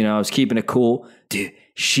because, I was keeping it cool. Dude,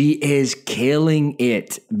 she is killing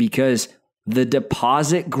it because the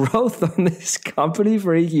deposit growth on this company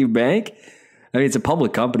for EQ Bank, I mean, it's a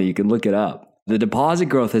public company. You can look it up. The deposit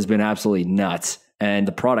growth has been absolutely nuts, and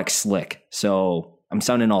the product's slick. So I'm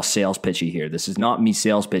sounding all sales pitchy here. This is not me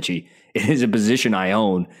sales pitchy. It is a position I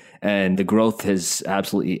own, and the growth is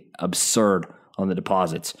absolutely absurd on the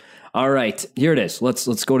deposits. All right, here it is.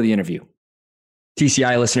 Let's go to the interview.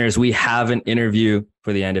 TCI listeners, we have an interview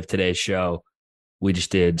for the end of today's show. We just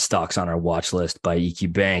did stocks on our watch list by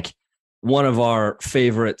EQ Bank, one of our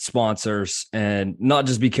favorite sponsors, and not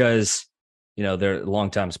just because they're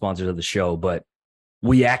longtime sponsors of the show, but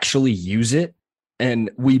we actually use it.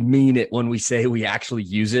 And we mean it when we say we actually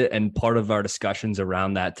use it. And part of our discussions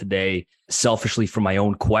around that today, selfishly for my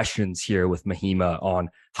own questions here with Mahima on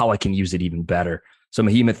how I can use it even better. So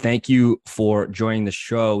Mahima, thank you for joining the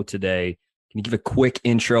show today. Can you give a quick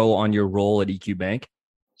intro on your role at EQ Bank?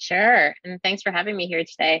 Sure. And thanks for having me here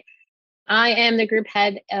today. I am the group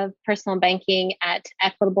head of personal banking at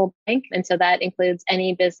Equitable Bank. And so that includes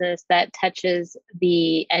any business that touches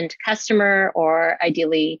the end customer or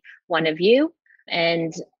ideally one of you.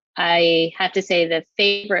 And I have to say the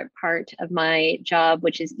favorite part of my job,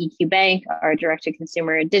 which is EQ Bank, our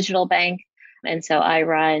direct-to-consumer digital bank. And so I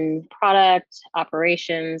run product,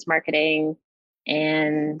 operations, marketing,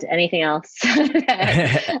 and anything else.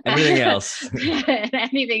 Everything else.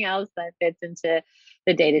 Anything else that fits into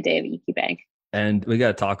the day-to-day of EQ Bank. And we got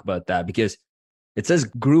to talk about that because it says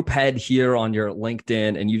group head here on your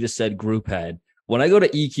LinkedIn, and you just said group head. When I go to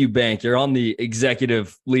EQ Bank, you're on the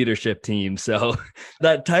executive leadership team. So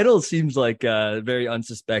that title seems like very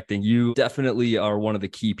unsuspecting. You definitely are one of the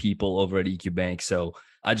key people over at EQ Bank. So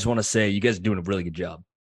I just want to say you guys are doing a really good job.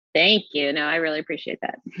 Thank you. No, I really appreciate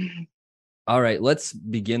that. All right, let's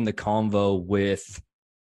begin the convo with,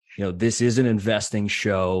 this is an investing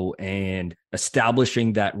show, and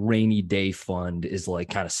establishing that rainy day fund is like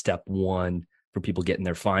kind of step one for people getting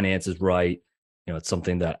their finances right. It's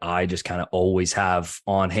something that I just kind of always have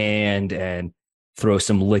on hand and throw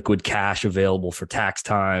some liquid cash available for tax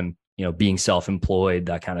time, being self-employed,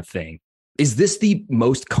 that kind of thing. Is this the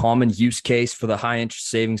most common use case for the high interest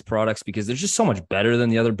savings products? Because they're just so much better than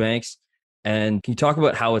the other banks. And can you talk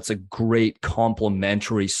about how it's a great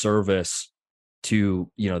complementary service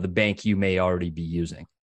to, the bank you may already be using?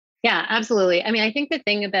 Yeah, absolutely. I mean, I think the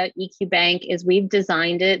thing about EQ Bank is we've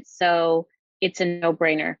designed it so it's a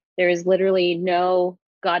no-brainer. There is literally no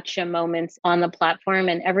gotcha moments on the platform,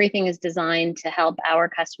 and everything is designed to help our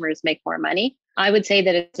customers make more money. I would say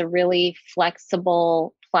that it's a really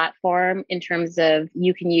flexible platform in terms of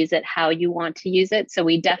you can use it how you want to use it. So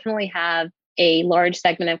we definitely have a large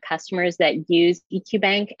segment of customers that use EQ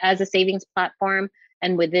Bank as a savings platform,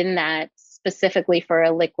 and within that, specifically for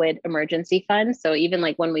a liquid emergency fund. So even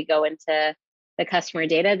like when we go into the customer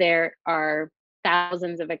data, there are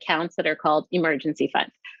thousands of accounts that are called emergency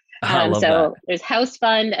funds. So there's house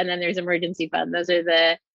fund and then there's emergency fund. Those are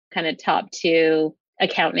the kind of top two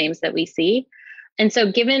account names that we see. And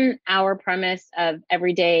so given our premise of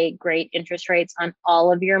everyday great interest rates on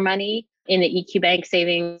all of your money in the EQ Bank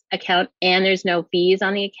savings account, and there's no fees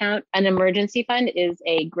on the account, an emergency fund is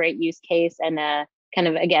a great use case and a kind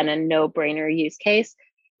of, again, a no-brainer use case.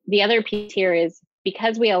 The other piece here is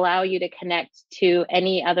because we allow you to connect to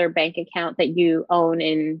any other bank account that you own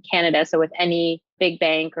in Canada. So with any big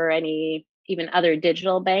bank or any even other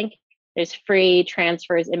digital bank, there's free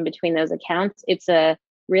transfers in between those accounts. It's a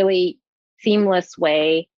really seamless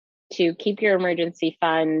way to keep your emergency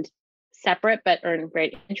fund separate, but earn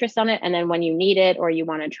great interest on it. And then when you need it or you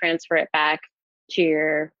want to transfer it back to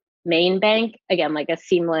your main bank, again, like a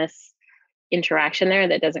seamless interaction there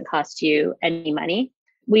that doesn't cost you any money.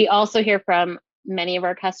 We also hear from many of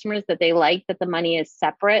our customers that they like that the money is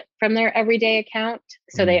separate from their everyday account,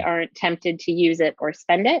 so they aren't tempted to use it or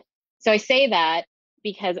spend it. So I say that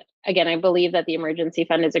because, again, I believe that the emergency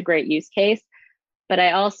fund is a great use case, but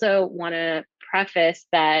I also want to preface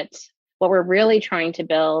that what we're really trying to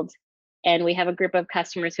build, and we have a group of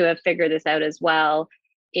customers who have figured this out as well,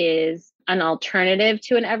 is an alternative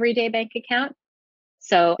to an everyday bank account.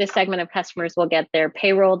 So this segment of customers will get their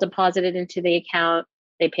payroll deposited into the account.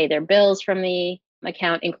 They pay their bills from the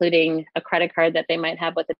account, including a credit card that they might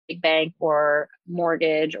have with a big bank or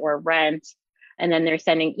mortgage or rent. And then they're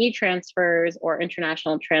sending e-transfers or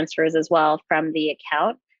international transfers as well from the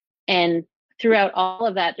account. And throughout all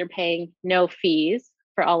of that, they're paying no fees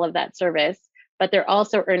for all of that service, but they're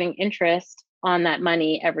also earning interest on that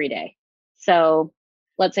money every day. So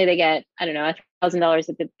let's say they get, $1,000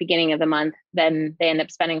 at the beginning of the month, then they end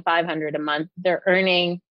up spending $500 a month. They're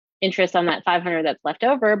earning interest on that $500 that's left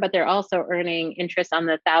over, but they're also earning interest on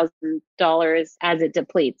the $1,000 as it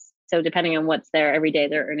depletes. So depending on what's there every day,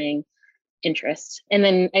 they're earning interest. And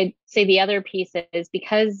then I'd say the other piece is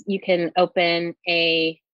because you can open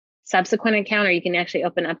a subsequent account, or you can actually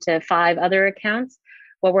open up to 5 other accounts.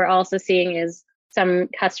 What we're also seeing is some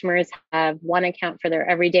customers have one account for their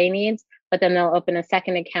everyday needs, but then they'll open a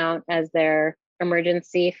second account as their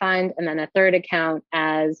emergency fund, and then a third account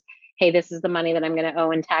as, hey, this is the money that I'm going to owe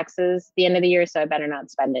in taxes at the end of the year, so I better not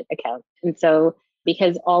spend it account. And so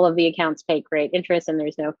because all of the accounts pay great interest and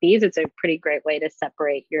there's no fees, it's a pretty great way to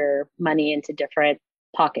separate your money into different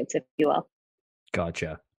pockets, if you will.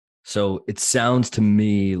 Gotcha. So it sounds to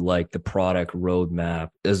me like the product roadmap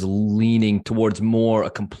is leaning towards more a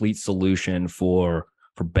complete solution for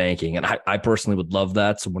banking. And I personally would love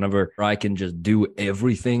that. So whenever I can just do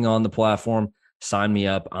everything on the platform, sign me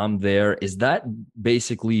up. I'm there. Is that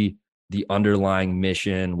basically the underlying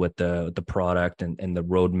mission with the product and the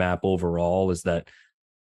roadmap overall, is that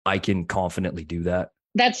I can confidently do that?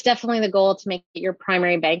 That's definitely the goal, to make it your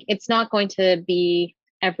primary bank. It's not going to be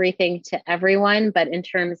everything to everyone, but in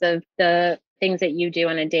terms of the things that you do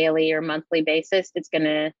on a daily or monthly basis, it's going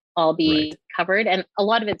to all be covered. And a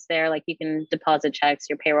lot of it's there, like you can deposit checks,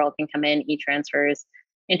 your payroll can come in, e-transfers,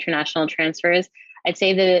 international transfers. I'd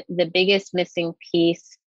say the biggest missing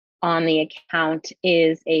piece on the account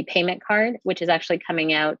is a payment card, which is actually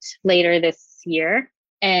coming out later this year.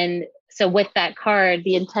 And so with that card,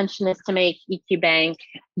 the intention is to make EQ Bank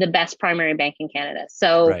the best primary bank in Canada.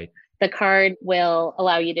 So Right. the card will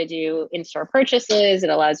allow you to do in-store purchases. It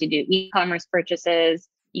allows you to do e-commerce purchases.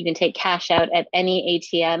 You can take cash out at any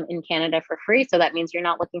ATM in Canada for free. So that means you're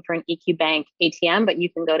not looking for an EQ Bank ATM, but you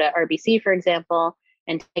can go to RBC, for example,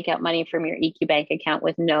 and take out money from your EQ Bank account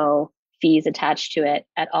with no fees attached to it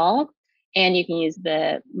at all. And you can use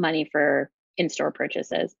the money for in-store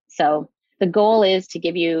purchases. So the goal is to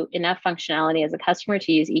give you enough functionality as a customer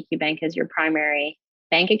to use EQ Bank as your primary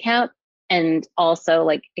bank account, and also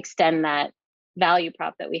like extend that value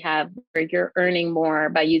prop that we have where you're earning more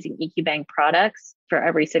by using EQ Bank products for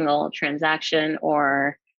every single transaction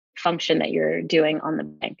or function that you're doing on the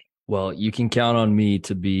bank. Well, you can count on me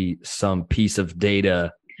to be some piece of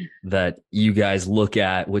data that you guys look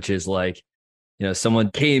at, which is like, someone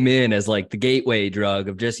came in as like the gateway drug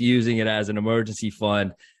of just using it as an emergency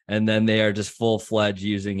fund, and then they are just full-fledged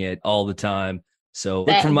using it all the time. So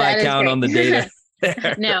look for my account on the data.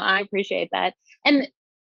 No, I appreciate that. And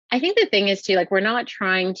I think the thing is too, like, we're not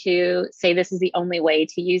trying to say this is the only way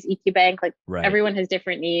to use EQ Bank. Like Right. Everyone has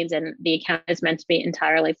different needs and the account is meant to be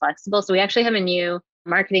entirely flexible. So we actually have a new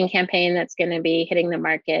marketing campaign that's going to be hitting the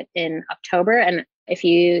market in October. And if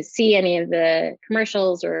you see any of the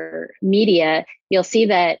commercials or media, you'll see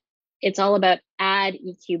that it's all about add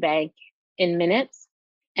EQ Bank in minutes.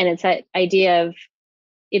 And it's that idea of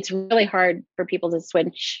it's really hard for people to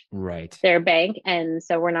switch Right. their bank. And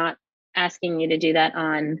so we're not asking you to do that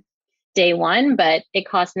on day one, but it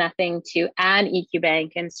costs nothing to add EQ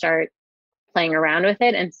Bank and start playing around with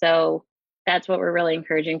it. And so that's what we're really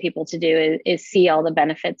encouraging people to do is see all the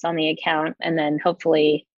benefits on the account and then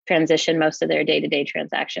hopefully transition most of their day-to-day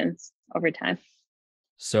transactions over time.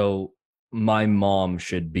 So my mom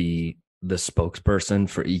should be the spokesperson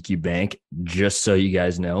for EQ Bank, just so you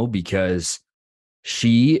guys know, because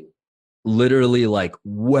she literally, like,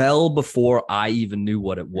 well before I even knew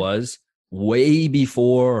what it was, way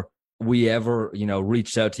before we ever,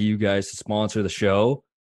 reached out to you guys to sponsor the show,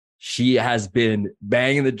 she has been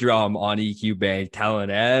banging the drum on EQ Bank,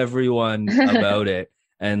 telling everyone about it.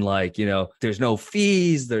 And like, there's no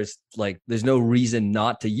fees. There's no reason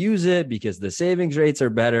not to use it because the savings rates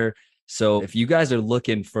are better. So if you guys are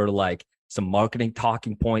looking for like some marketing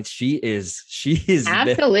talking points, she is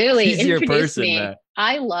absolutely. She's your Introduce person. me.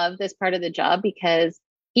 I love this part of the job because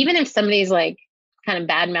even if somebody's like kind of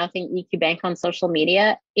bad mouthing EQ Bank on social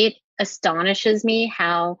media, it astonishes me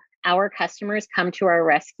how our customers come to our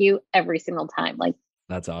rescue every single time. Like,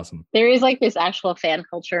 that's awesome. There is like this actual fan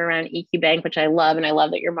culture around EQ Bank, which I love. And I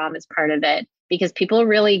love that your mom is part of it because people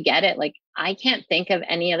really get it. Like, I can't think of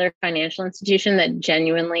any other financial institution that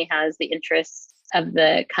genuinely has the interests of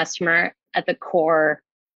the customer at the core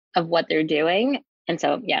of what they're doing. And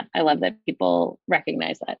so, yeah, I love that people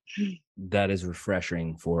recognize that. That is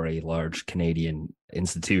refreshing for a large Canadian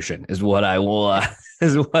institution, is what I will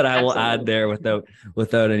add there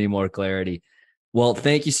without any more clarity. Well,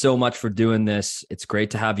 thank you so much for doing this. It's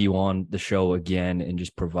great to have you on the show again and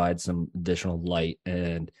just provide some additional light.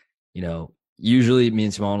 And, usually me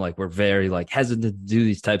and Simone, like, we're very like hesitant to do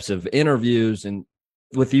these types of interviews. And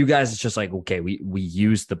with you guys, it's just like, okay, we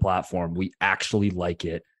use the platform. We actually like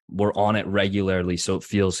it. We're on it regularly. So it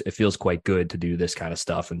feels quite good to do this kind of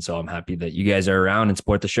stuff. And so I'm happy that you guys are around and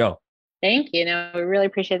support the show. Thank you. No, we really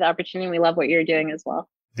appreciate the opportunity. We love what you're doing as well.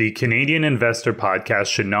 The Canadian Investor Podcast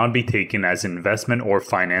should not be taken as investment or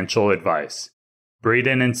financial advice.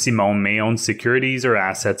 Braden and Simone may own securities or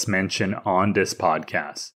assets mentioned on this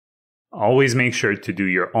podcast. Always make sure to do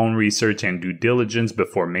your own research and due diligence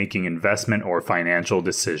before making investment or financial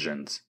decisions.